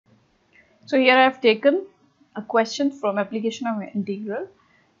So here I have taken a question from application of integral,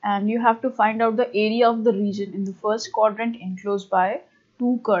 and you have to find out the area of the region in the first quadrant enclosed by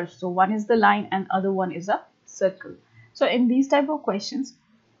two curves. So one is the line and other one is a circle. So in these type of questions,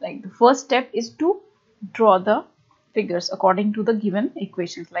 like the first step is to draw the figures according to the given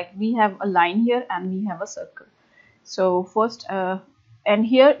equations. Like we have a line here and we have a circle. So first and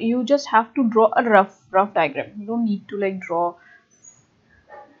here you just have to draw a rough diagram. You don't need to like draw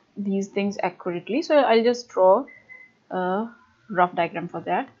these things accurately, so I'll just draw a rough diagram for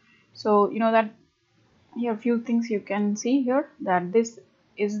that. So you know that here a few things you can see here, that this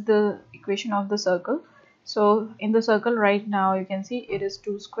is the equation of the circle. So in the circle right now you can see it is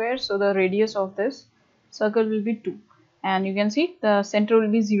 2 squares, so the radius of this circle will be 2, and you can see the center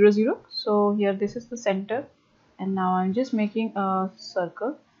will be 0 0. So here this is the center, and now I'm just making a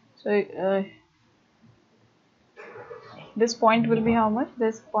circle. So this point will be how much?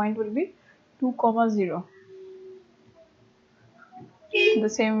 This point will be 2 comma 0. The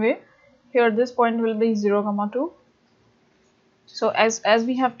same way here this point will be 0 comma 2. So as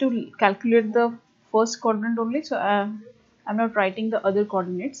we have to calculate the first quadrant only, so I'm not writing the other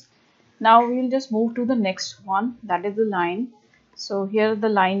coordinates. Now we will just move to the next one, that is the line. So here the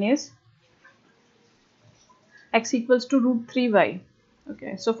line is x equals to root 3y.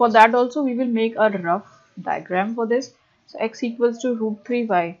 Okay, so for that also we will make a rough diagram for this. So x equals to root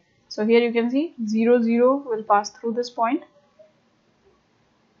 3y. So here you can see 0 0 will pass through this point,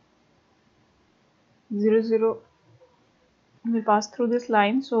 0 0 will pass through this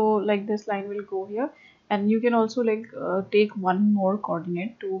line. So like this line will go here, and you can also like take one more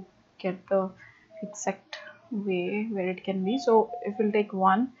coordinate to get the exact way where it can be. So if we'll take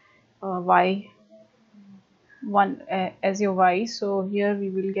one as your y, so here we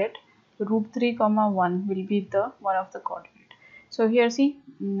will get root 3 comma 1 will be the one of the coordinate. So here see,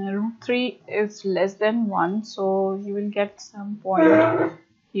 root 3 is less than 1, so you will get some point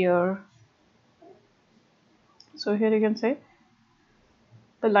here. So here you can say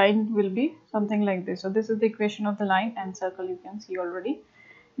the line will be something like this. So this is the equation of the line and circle, you can see already.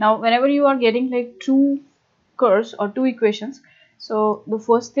 Now whenever you are getting like two curves or two equations, so the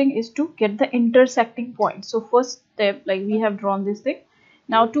first thing is to get the intersecting point. So first step, like we have drawn this thing.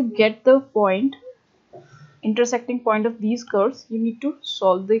 Now to get the point, intersecting point of these curves, you need to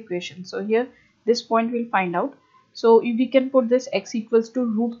solve the equation. So here this point we'll find out. So if we can put this x equals to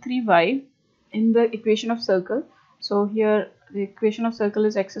root 3y in the equation of circle. So here the equation of circle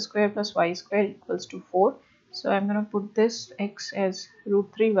is x square plus y square equals to 4. So I'm going to put this x as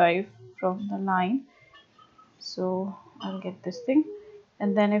root 3y from the line. So I'll get this thing,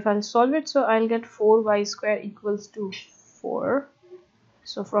 and then if I'll solve it, so I'll get 4y square equals to 4.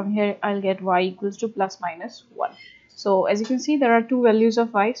 So from here I'll get y equals to plus minus 1. So as you can see, there are two values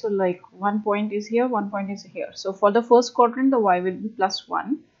of y. So like one point is here, one point is here. So for the first quadrant the y will be plus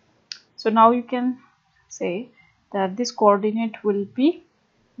 1. So now you can say that this coordinate will be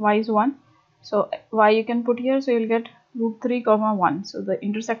y is 1. So y you can put here, so you'll get root 3 comma 1. So the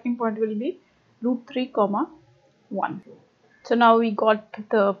intersecting point will be root 3 comma 1. So now we got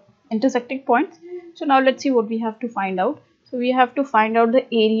the intersecting points. So now let's see what we have to find out. So we have to find out the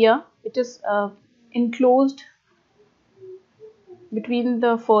area which is enclosed between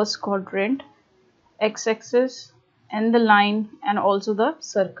the first quadrant, x-axis and the line and also the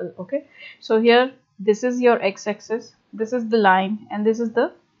circle. Okay, so here this is your x-axis, this is the line, and this is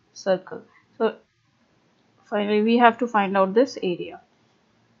the circle. So finally we have to find out this area.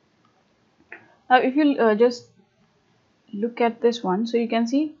 Now if you just look at this one, so you can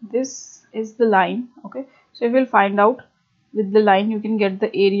see this is the line. Okay, so if you'll find out with the line, you can get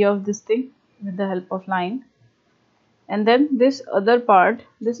the area of this thing with the help of line. And then this other part,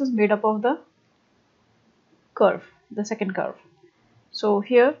 this is made up of the curve, the second curve. So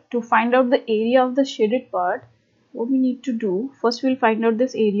here to find out the area of the shaded part, what we need to do, first we'll find out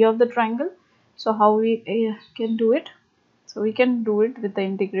this area of the triangle. So how we can do it? So we can do it with the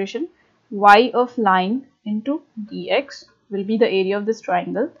integration y of line into dx will be the area of this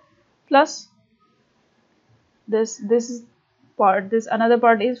triangle, plus this part, this another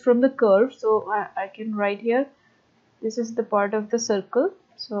part is from the curve. So I can write here, this is the part of the circle,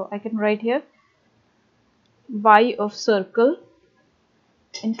 so I can write here y of circle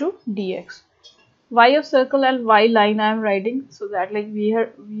into dx. Y of circle and y line I am writing, so that like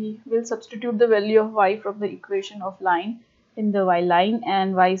we will substitute the value of y from the equation of line in the y line,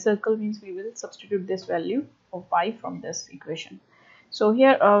 and y circle means we will substitute this value of y from this equation. So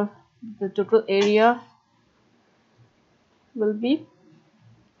here the total area will be,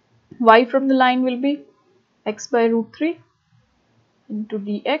 y from the line will be x by root 3 into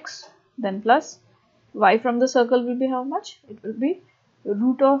dx, then plus y from the circle will be how much? It will be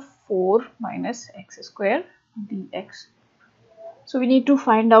root of 4 minus x square dx. So we need to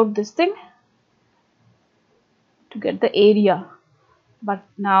find out this thing to get the area. But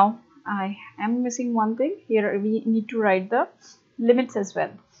now I am missing one thing. Here we need to write the limits as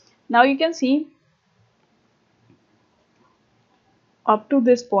well. Now you can see up to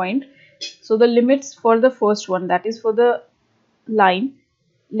this point. So the limits for the first one, that is for the line,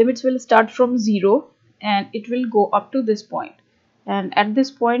 limits will start from 0 and it will go up to this point. And at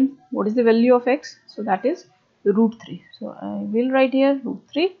this point, what is the value of x? So that is root 3. So I will write here root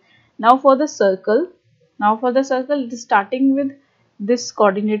 3. Now for the circle, it is starting with this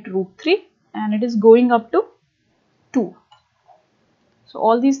coordinate root 3 and it is going up to 2. So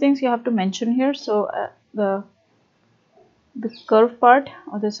all these things you have to mention here. So the curve part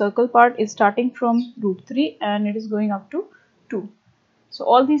or the circle part is starting from root 3 and it is going up to 2. So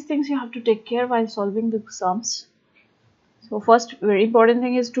all these things you have to take care while solving the sums. So first very important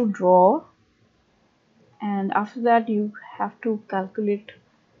thing is to draw, and after that you have to calculate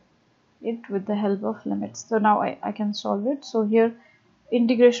it with the help of limits. So now I can solve it. So here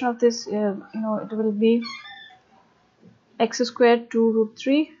integration of this, it will be x squared to root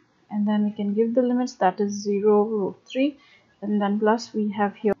 3, and then we can give the limits, that is 0 root 3, and then plus we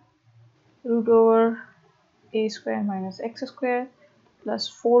have here root over a square minus x square plus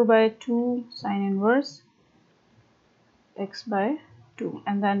 4 by 2 sine inverse x by 2,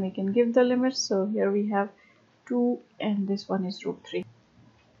 and then we can give the limits. So here we have 2 and this one is root 3.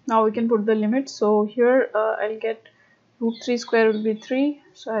 Now we can put the limits. So here I'll get root 3 square will be 3,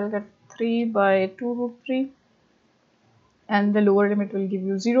 so I'll get 3 by 2 root 3, and the lower limit will give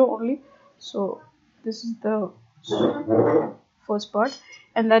you 0 only. So this is the first part,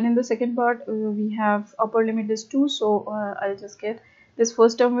 and then in the second part we have upper limit is 2, so I'll just get this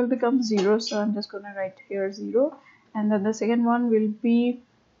first term will become 0, so I'm just gonna write here 0, and then the second one will be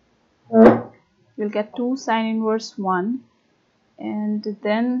we'll get 2 sine inverse 1, and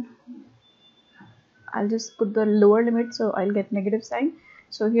then I'll just put the lower limit, so I'll get negative sign.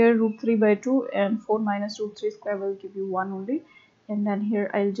 So here root 3 by 2 and 4 minus root 3 square will give you 1 only, and then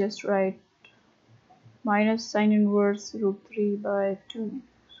here I'll just write minus sine inverse root 3 by 2.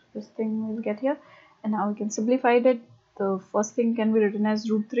 So this thing will get here, and now we can simplify it. The first thing can be written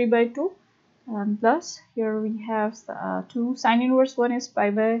as root 3 by 2, and plus here we have 2 sine inverse 1 is pi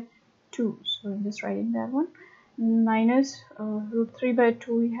by 2, so I'm just writing that one, minus root 3 by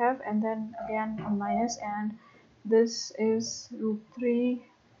 2 we have, and then again a minus, and this is root 3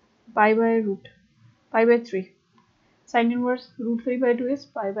 pi by 3. Sine inverse root 3 by 2 is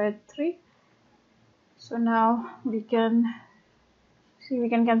pi by 3. So now we can see, we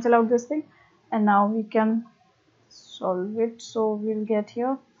can cancel out this thing, and now we can solve it. So we'll get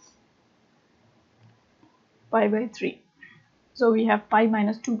here pi by 3. So we have pi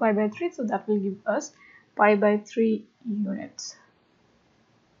minus 2 pi by 3, so that will give us pi by 3 units.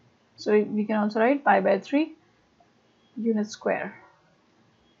 So we can also write pi by 3 unit square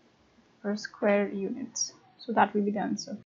or square units. So that will be the answer.